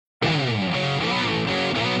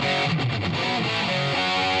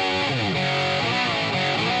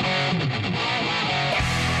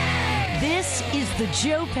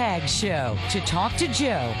Joe Pags Show. To talk to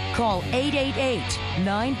Joe, call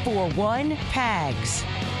 888-941-PAGS.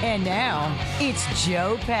 And now, it's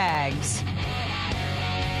Joe Pags.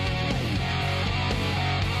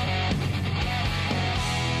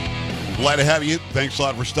 Glad to have you. Thanks a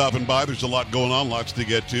lot for stopping by. There's a lot going on, lots to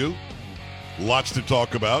get to, lots to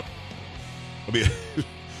talk about. I mean,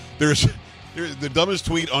 there's the dumbest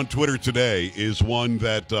tweet on Twitter today is one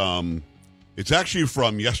that it's actually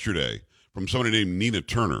from yesterday from somebody named Nina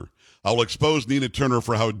Turner. I'll expose Nina Turner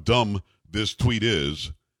for how dumb this tweet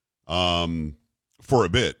is for a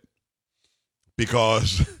bit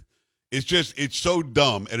because it's so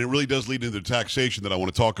dumb, and it really does lead into taxation that I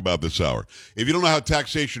want to talk about this hour. If you don't know how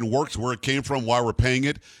taxation works, where it came from, why we're paying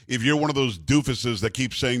it, if you're one of those doofuses that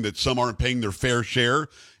keep saying that some aren't paying their fair share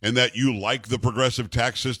and that you like the progressive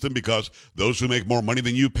tax system because those who make more money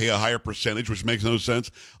than you pay a higher percentage, which makes no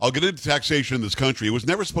sense, I'll get into taxation in this country. It was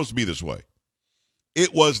never supposed to be this way.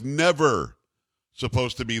 It was never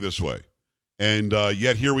supposed to be this way. And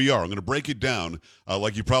yet here we are. I'm going to break it down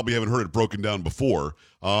like you probably haven't heard it broken down before.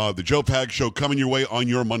 The Joe Pags Show coming your way on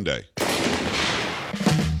your Monday.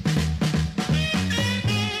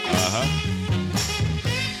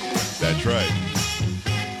 That's right.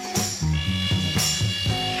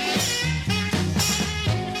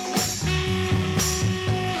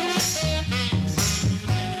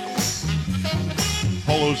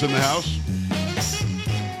 Polo's in the house.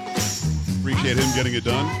 Appreciate him getting it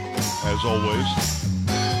done. As always.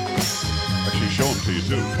 Actually, show them to you,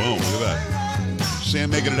 too. Boom, look at that. Sam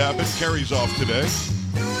making it happen. Carrie's off today.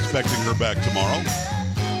 Expecting her back tomorrow.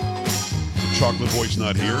 Chocolate Boy's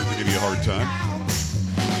not here to give you a hard time.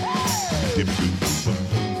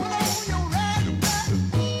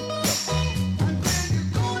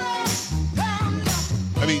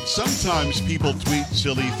 I mean, sometimes people tweet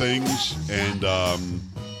silly things and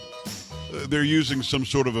they're using some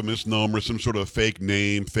sort of a misnomer, some sort of fake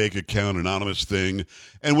name, fake account, anonymous thing.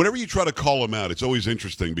 And whenever you try to call them out, it's always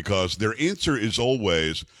interesting because their answer is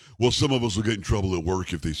always, well, some of us will get in trouble at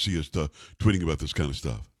work if they see us tweeting about this kind of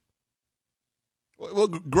stuff. Well,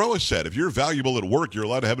 grow a set. If you're valuable at work, you're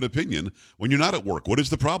allowed to have an opinion when you're not at work. What is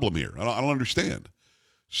the problem here? I don't understand.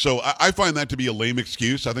 So I find that to be a lame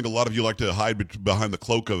excuse. I think a lot of you like to hide behind the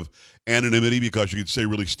cloak of anonymity because you can say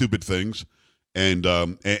really stupid things. And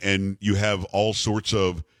you have all sorts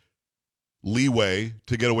of leeway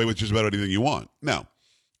to get away with just about anything you want. Now,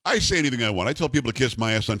 I say anything I want. I tell people to kiss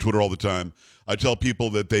my ass on Twitter all the time. I tell people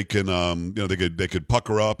that they can, they could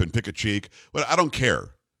pucker up and pick a cheek, but I don't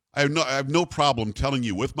care. I have no problem telling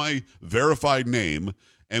you with my verified name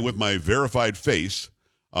and with my verified face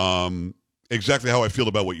exactly how I feel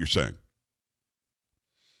about what you're saying.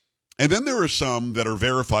 And then there are some that are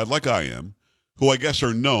verified, like I am, who I guess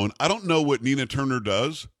are known. I don't know what Nina Turner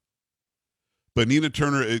does, but Nina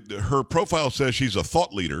Turner, her profile says she's a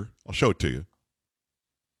thought leader. I'll show it to you.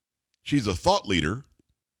 She's a thought leader,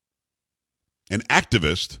 an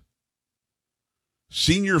activist,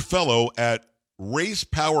 senior fellow at Race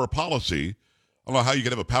Power Policy. I don't know how you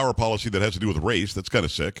can have a power policy that has to do with race. That's kind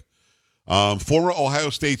of sick. Former Ohio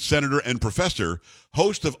State senator and professor,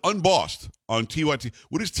 host of Unbossed on TYT.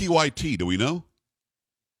 What is TYT? Do we know?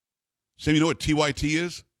 Sam, you know what TYT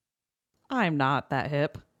is? I'm not that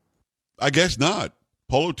hip. I guess not.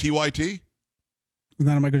 Polo, TYT? Isn't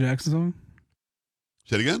that a Michael Jackson song?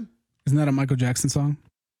 Say it again? Isn't that a Michael Jackson song?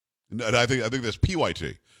 No, I think that's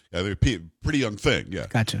PYT. I think pretty young thing, yeah.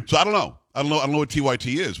 Gotcha. So I don't know. I don't know what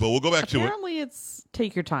TYT is, but we'll go back to it. Apparently it's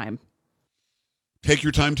Take Your Time. Take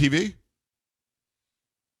Your Time TV?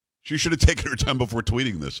 She should have taken her time before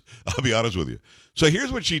tweeting this. I'll be honest with you. So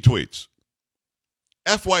here's what she tweets.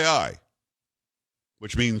 FYI,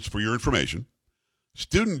 which means for your information,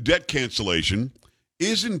 student debt cancellation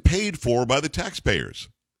isn't paid for by the taxpayers.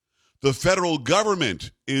 The federal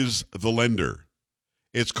government is the lender.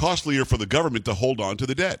 It's costlier for the government to hold on to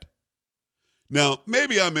the debt. Now,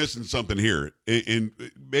 maybe I'm missing something here.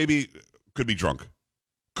 Maybe could be drunk.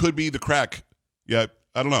 Could be the crack. Yeah,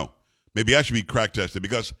 I don't know. Maybe I should be crack tested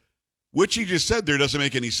because what she just said there doesn't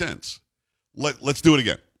make any sense. Let's do it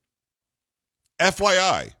again.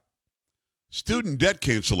 FYI, student debt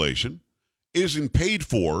cancellation isn't paid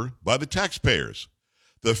for by the taxpayers.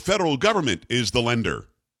 The federal government is the lender.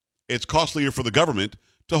 It's costlier for the government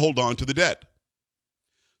to hold on to the debt.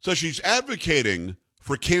 So she's advocating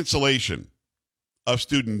for cancellation of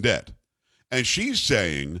student debt. And she's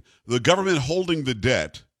saying the government holding the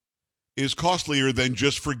debt is costlier than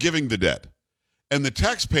just forgiving the debt. And the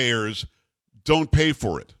taxpayers don't pay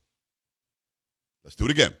for it. Let's do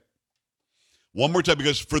it again. One more time,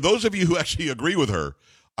 because for those of you who actually agree with her,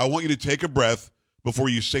 I want you to take a breath before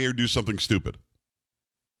you say or do something stupid.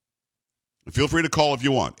 Feel free to call if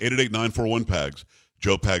you want. 888-941-PAGS,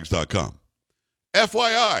 joepags.com.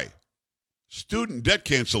 FYI, student debt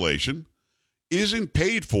cancellation isn't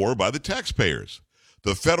paid for by the taxpayers.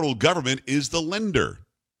 The federal government is the lender.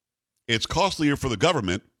 It's costlier for the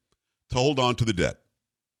government to hold on to the debt.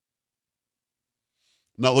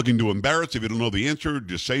 Not looking to embarrass. If you don't know the answer,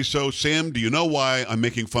 just say so. Sam, do you know why I'm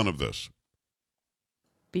making fun of this?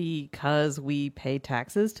 Because we pay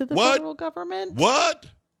taxes to the What? federal government? What?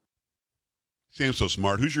 Sam's so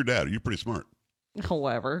smart. Who's your dad? Are you pretty smart?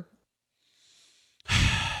 However.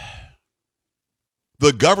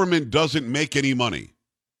 The government doesn't make any money.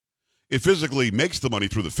 It physically makes the money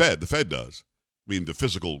through the Fed. The Fed does. I mean, the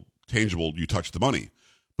physical, tangible, you touch the money.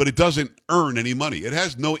 But it doesn't earn any money. It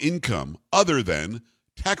has no income other than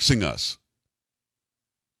taxing us.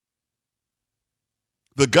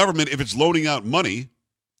 The government, if it's loaning out money,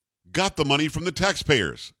 got the money from the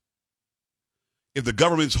taxpayers. If the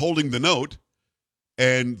government's holding the note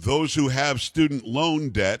and those who have student loan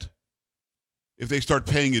debt, if they start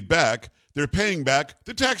paying it back, they're paying back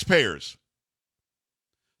the taxpayers.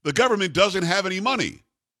 The government doesn't have any money.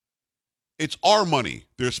 It's our money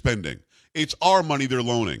they're spending. It's our money they're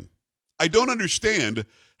loaning. I don't understand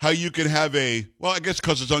how you can have I guess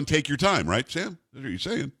because it's on Take Your Time, right, Sam? That's what you're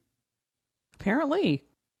saying. Apparently.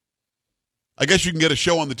 I guess you can get a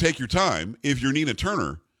show on the Take Your Time if you're Nina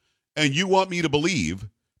Turner, and you want me to believe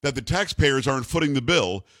that the taxpayers aren't footing the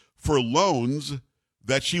bill for loans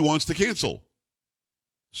that she wants to cancel.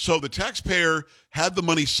 So the taxpayer had the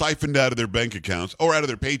money siphoned out of their bank accounts or out of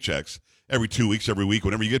their paychecks every 2 weeks, every week,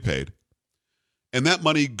 whenever you get paid. And that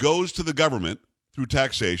money goes to the government through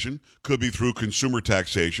taxation, could be through consumer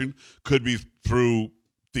taxation, could be through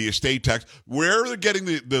the estate tax. Where are they getting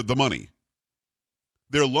the money?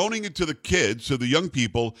 They're loaning it to the kids, to the young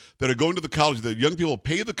people that are going to the college. The young people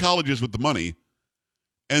pay the colleges with the money,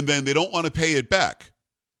 and then they don't want to pay it back.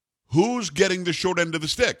 Who's getting the short end of the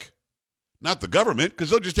stick? Not the government, because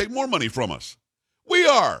they'll just take more money from us. We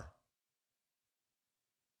are.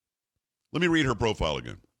 Let me read her profile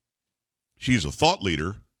again. She's a thought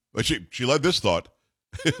leader. She led this thought,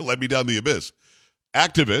 led me down the abyss.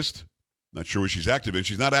 Activist. Not sure what she's active in.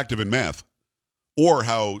 She's not active in math or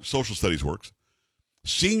how social studies works.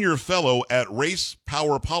 Senior fellow at Race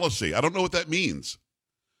Power Policy. I don't know what that means.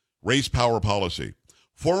 Race Power Policy.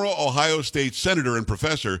 Former Ohio State senator and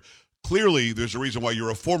professor. Clearly, there's a reason why you're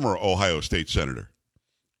a former Ohio State senator.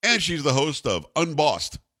 And she's the host of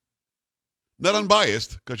Unbossed. Not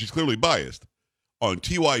unbiased, because she's clearly biased, on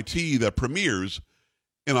TYT that premieres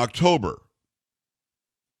in October.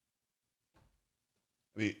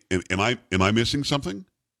 I mean, am I missing something?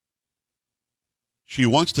 She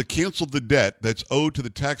wants to cancel the debt that's owed to the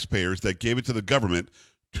taxpayers that gave it to the government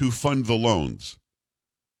to fund the loans.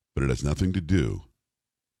 But it has nothing to do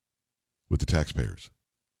with the taxpayers.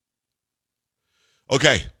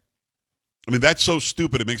 Okay. I mean, that's so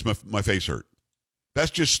stupid it makes my face hurt.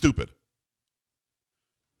 That's just stupid.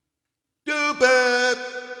 Stupid!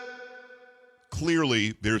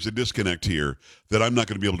 Clearly, there's a disconnect here that I'm not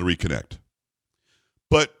going to be able to reconnect.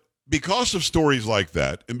 But because of stories like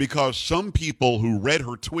that, and because some people who read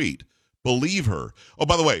her tweet believe her. Oh,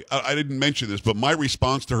 by the way, I didn't mention this, but my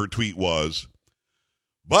response to her tweet was,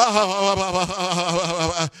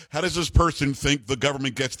 how does this person think the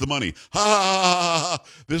government gets the money?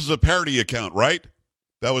 This is a parody account, right?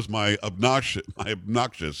 That was my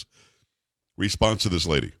obnoxious response to this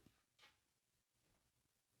lady.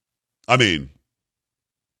 I mean,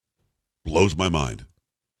 blows my mind.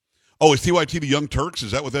 Oh, is TYT the Young Turks?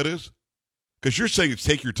 Is that what that is? Because you're saying it's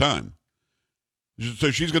Take Your Time.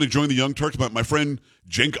 So she's going to join the Young Turks. My friend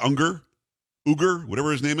Cenk Uygur,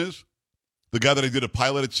 whatever his name is, the guy that I did a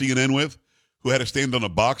pilot at CNN with, who had to stand on a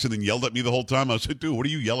box and then yelled at me the whole time. I said, dude, what are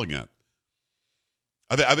you yelling at?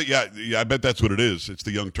 I think, yeah, I bet that's what it is. It's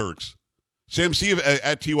the Young Turks. Sam, see if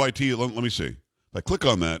at TYT, let me see. If I click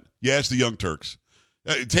on that, yeah, it's the Young Turks.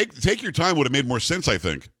 Take Your Time would have made more sense, I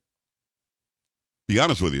think. Be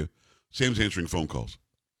honest with you. Sam's answering phone calls.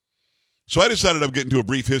 So I decided I'd get into a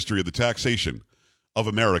brief history of the taxation of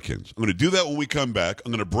Americans. I'm going to do that when we come back.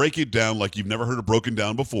 I'm going to break it down like you've never heard it broken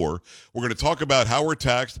down before. We're going to talk about how we're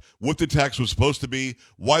taxed, what the tax was supposed to be,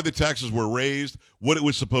 why the taxes were raised, what it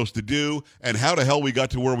was supposed to do, and how the hell we got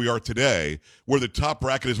to where we are today, where the top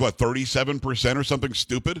bracket is, 37% or something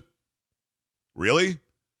stupid? Really?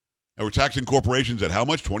 And we're taxing corporations at how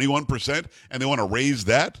much? 21%? And they want to raise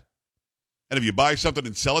that? And if you buy something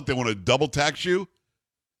and sell it, they want to double tax you?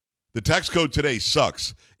 The tax code today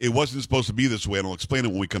sucks. It wasn't supposed to be this way, and I'll explain it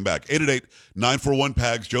when we come back.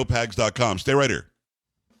 888-941-PAGS, joepags.com. Stay right here.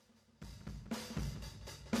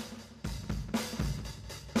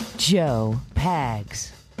 Joe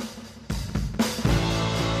Pags.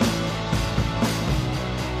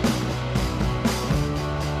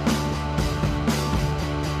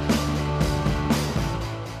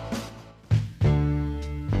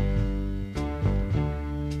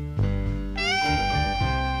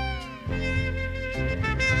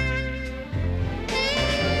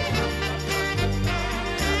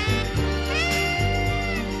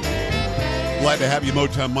 Glad to have you,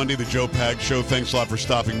 Motown Monday, the Joe Pags Show. Thanks a lot for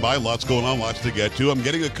stopping by. Lots going on, lots to get to. I'm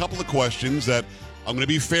getting a couple of questions that I'm going to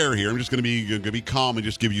be fair here. I'm just going to be calm and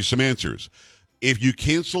just give you some answers. If you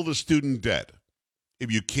cancel the student debt,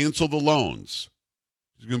 if you cancel the loans,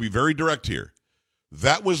 it's going to be very direct here.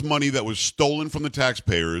 That was money that was stolen from the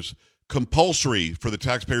taxpayers, compulsory for the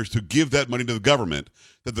taxpayers to give that money to the government,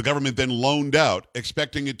 that the government then loaned out,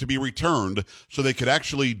 expecting it to be returned so they could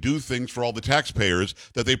actually do things for all the taxpayers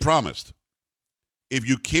that they promised. If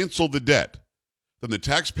you cancel the debt, then the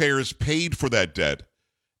taxpayers paid for that debt,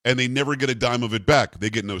 and they never get a dime of it back. They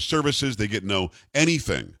get no services. They get no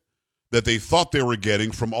anything that they thought they were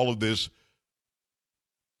getting from all of this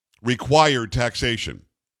required taxation.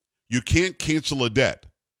 You can't cancel a debt.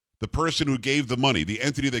 The person who gave the money, the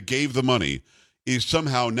entity that gave the money, is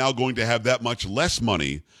somehow now going to have that much less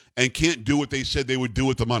money and can't do what they said they would do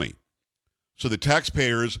with the money. So the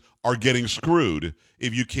taxpayers are getting screwed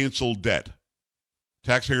if you cancel debt.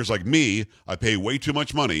 Taxpayers like me, I pay way too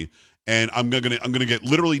much money, and I'm gonna get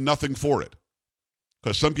literally nothing for it.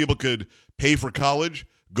 Because some people could pay for college,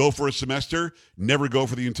 go for a semester, never go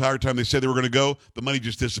for the entire time they said they were going to go. The money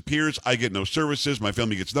just disappears. I get no services. My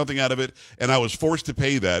family gets nothing out of it, and I was forced to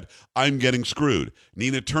pay that. I'm getting screwed.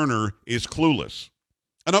 Nina Turner is clueless.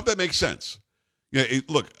 I hope that makes sense. Yeah,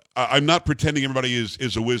 look, I'm not pretending everybody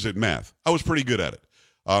is a whiz at math. I was pretty good at it.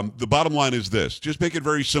 The bottom line is this. Just make it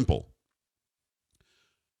very simple.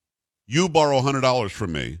 You borrow $100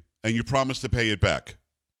 from me, and you promise to pay it back.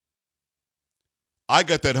 I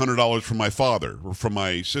got that $100 from my father, or from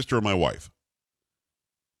my sister or my wife.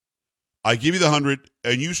 I give you the 100,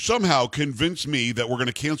 and you somehow convince me that we're going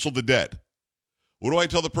to cancel the debt. What do I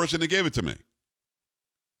tell the person that gave it to me?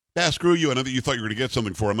 Screw you. I know that you thought you were going to get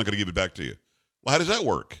something for it. I'm not going to give it back to you. Well, how does that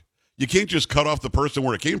work? You can't just cut off the person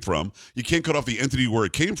where it came from. You can't cut off the entity where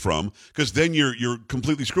it came from, because then you're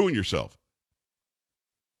completely screwing yourself.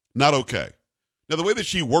 Not okay. Now, the way that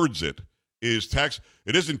she words it is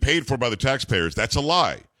it isn't paid for by the taxpayers. That's a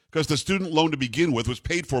lie, because the student loan to begin with was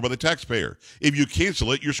paid for by the taxpayer. If you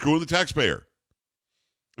cancel it, you're screwing the taxpayer.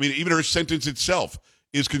 I mean, even her sentence itself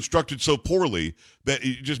is constructed so poorly that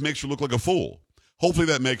it just makes her look like a fool. Hopefully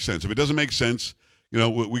that makes sense. If it doesn't make sense,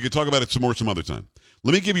 we could talk about it some more some other time.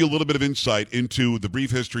 Let me give you a little bit of insight into the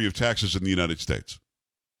brief history of taxes in the United States.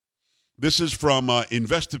 This is from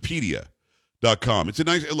Investopedia.com. It's a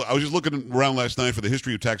nice. I was just looking around last night for the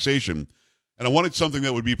history of taxation, and I wanted something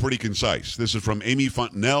that would be pretty concise. This is from Amy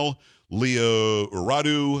Fontenelle, Leah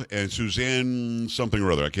Uradu, and Suzanne something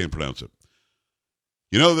or other. I can't pronounce it.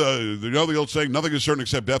 You know the old saying, nothing is certain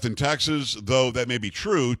except death and taxes. Though that may be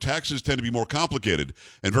true, taxes tend to be more complicated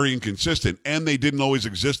and very inconsistent, and they didn't always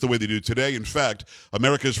exist the way they do today. In fact,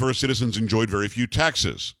 America's first citizens enjoyed very few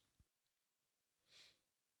taxes.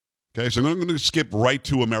 Okay, so I'm going to skip right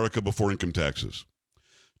to America before income taxes.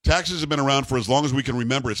 Taxes have been around for as long as we can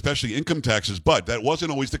remember, especially income taxes, but that wasn't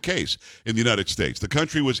always the case in the United States. The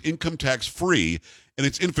country was income tax free in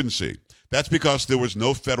its infancy. That's because there was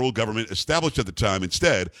no federal government established at the time.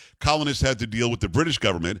 Instead, colonists had to deal with the British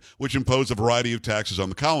government, which imposed a variety of taxes on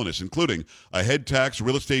the colonists, including a head tax,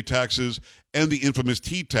 real estate taxes, and the infamous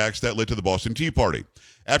tea tax that led to the Boston Tea Party.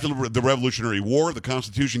 After the Revolutionary War, the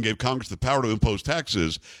Constitution gave Congress the power to impose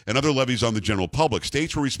taxes and other levies on the general public.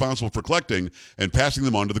 States were responsible for collecting and passing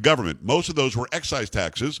them on to the government. Most of those were excise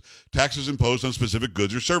taxes, taxes imposed on specific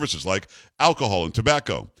goods or services like alcohol and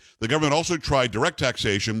tobacco. The government also tried direct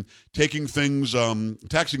taxation, taxing things an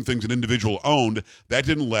individual owned. That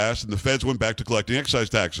didn't last, and the feds went back to collecting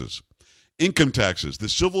excise taxes. Income taxes. The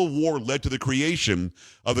Civil War led to the creation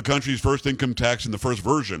of the country's first income tax in the first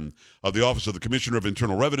version of the Office of the Commissioner of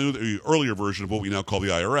Internal Revenue, the earlier version of what we now call the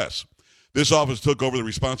IRS. This office took over the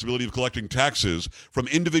responsibility of collecting taxes from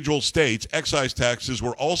individual states. Excise taxes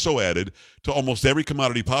were also added to almost every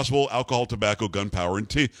commodity possible: alcohol, tobacco, gunpowder, and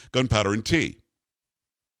tea.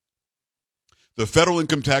 The federal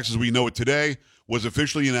income tax as we know it today was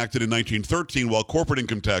officially enacted in 1913, while corporate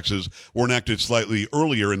income taxes were enacted slightly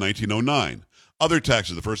earlier in 1909. Other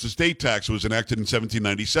taxes, the first estate tax was enacted in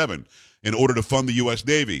 1797 in order to fund the U.S.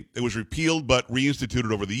 Navy. It was repealed but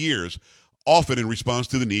reinstituted over the years. often in response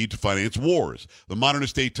to the need to finance wars. The modern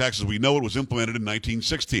estate tax as we know it was implemented in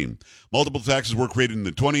 1916. Multiple taxes were created in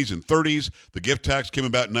the 20s and 30s. The gift tax came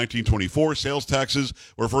about in 1924. Sales taxes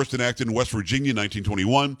were first enacted in West Virginia in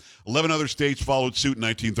 1921. 11 other states followed suit in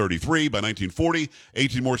 1933. By 1940,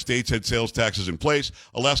 18 more states had sales taxes in place.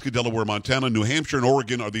 Alaska, Delaware, Montana, New Hampshire, and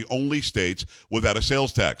Oregon are the only states without a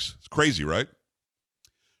sales tax. It's crazy, right?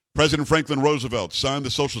 President Franklin Roosevelt signed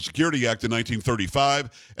the Social Security Act in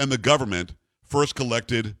 1935, and the government first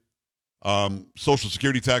collected Social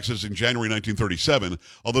Security taxes in January 1937,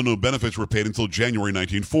 although no benefits were paid until January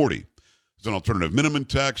 1940. There's an alternative minimum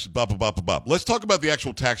tax, blah, blah, blah, blah, blah. Let's talk about the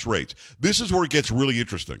actual tax rates. This is where it gets really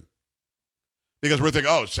interesting. Because we're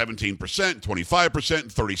thinking, 17%, 25%,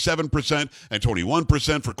 37%, and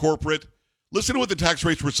 21% for corporate. Listen to what the tax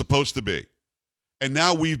rates were supposed to be. And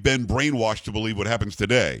now we've been brainwashed to believe what happens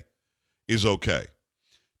today is okay.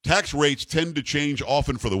 Tax rates tend to change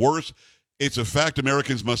often for the worse. It's a fact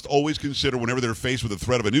Americans must always consider whenever they're faced with the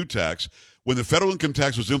threat of a new tax. When the federal income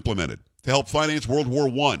tax was implemented to help finance World War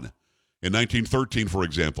I in 1913, for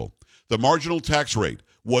example, the marginal tax rate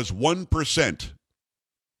was 1%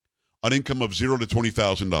 on income of $0 to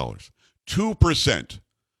 $20,000, 2%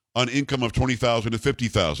 on income of $20,000 to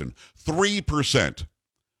 $50,000, 3%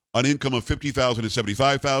 on income of $50,000 to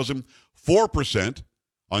 $75,000, 4%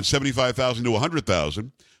 on $75,000 to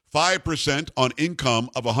 $100,000, 5% on income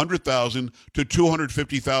of $100,000 to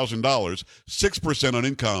 $250,000, 6% on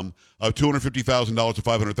income of $250,000 to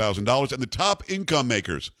 $500,000, and the top income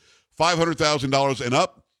makers, $500,000 and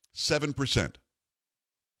up, 7%.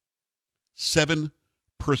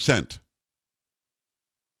 7%.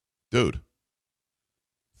 Dude,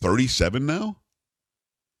 37 now?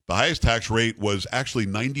 The highest tax rate was actually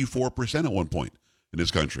 94% at one point in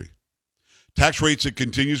this country. Tax rates, it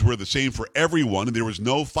continues, were the same for everyone, and there was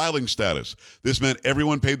no filing status. This meant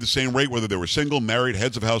everyone paid the same rate, whether they were single, married,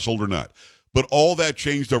 heads of household, or not. But all that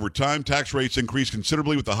changed over time. Tax rates increased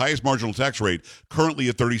considerably, with the highest marginal tax rate currently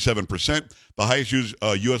at 37%. The highest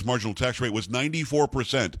U.S. marginal tax rate was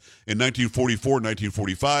 94% in 1944 and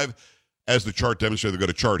 1945. As the chart demonstrated, they've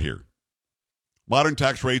got a chart here. Modern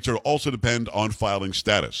tax rates are also depend on filing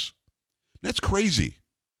status. That's crazy.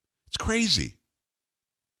 It's crazy.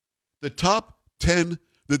 The top 10,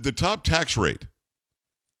 the top tax rate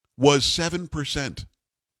was 7%.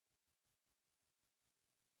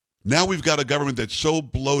 Now we've got a government that's so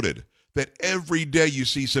bloated that every day you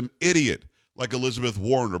see some idiot like Elizabeth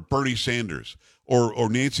Warren or Bernie Sanders or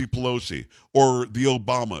Nancy Pelosi or the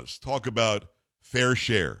Obamas talk about fair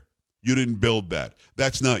share. You didn't build that.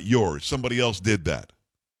 That's not yours. Somebody else did that.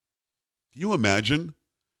 Can you imagine?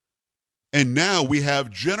 And now we have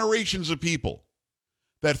generations of people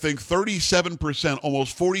that think 37%,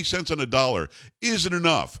 almost 40 cents on a dollar, isn't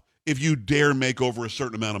enough if you dare make over a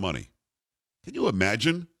certain amount of money. Can you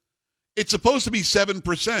imagine? It's supposed to be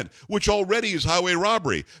 7%, which already is highway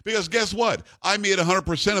robbery. Because guess what? I made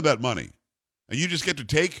 100% of that money. And you just get to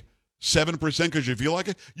take 7% because you feel like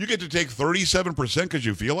it? You get to take 37% because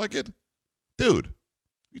you feel like it? Dude, what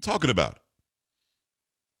are you talking about?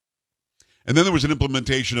 And then there was an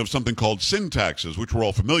implementation of something called sin taxes, which we're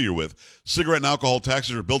all familiar with. Cigarette and alcohol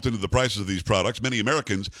taxes are built into the prices of these products. Many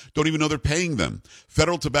Americans don't even know they're paying them.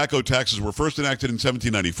 Federal tobacco taxes were first enacted in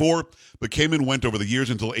 1794, but came and went over the years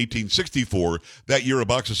until 1864. That year, a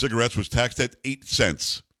box of cigarettes was taxed at 8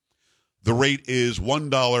 cents. The rate is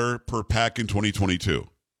 $1 per pack in 2022,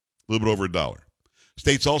 a little bit over $1.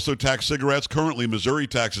 States also tax cigarettes. Currently, Missouri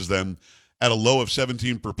taxes them at a low of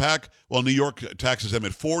 $17 per pack, while New York taxes them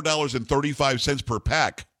at $4.35 per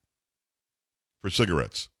pack for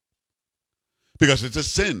cigarettes. Because it's a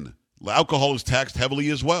sin. Alcohol is taxed heavily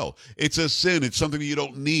as well. It's a sin. It's something that you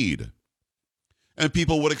don't need. And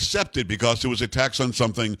people would accept it because it was a tax on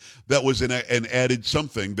something that was an added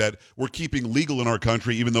something that we're keeping legal in our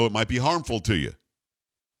country, even though it might be harmful to you.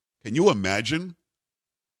 Can you imagine?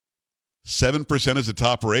 7% is the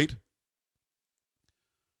top rate?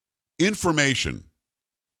 Information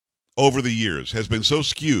over the years has been so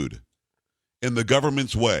skewed in the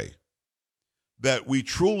government's way that we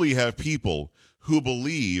truly have people who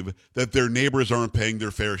believe that their neighbors aren't paying their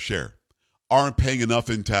fair share, aren't paying enough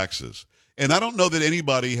in taxes. And I don't know that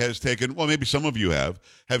anybody has taken, well, maybe some of you have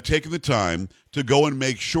taken the time to go and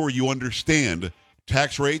make sure you understand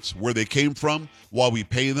tax rates, where they came from, why we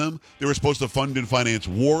pay them. They were supposed to fund and finance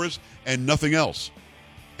wars and nothing else.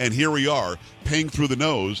 And here we are, paying through the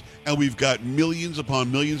nose, and we've got millions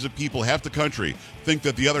upon millions of people, half the country, think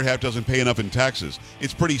that the other half doesn't pay enough in taxes.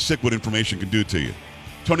 It's pretty sick what information can do to you.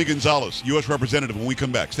 Tony Gonzalez, U.S. Representative, when we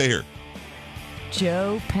come back. Stay here.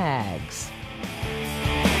 Joe Pags.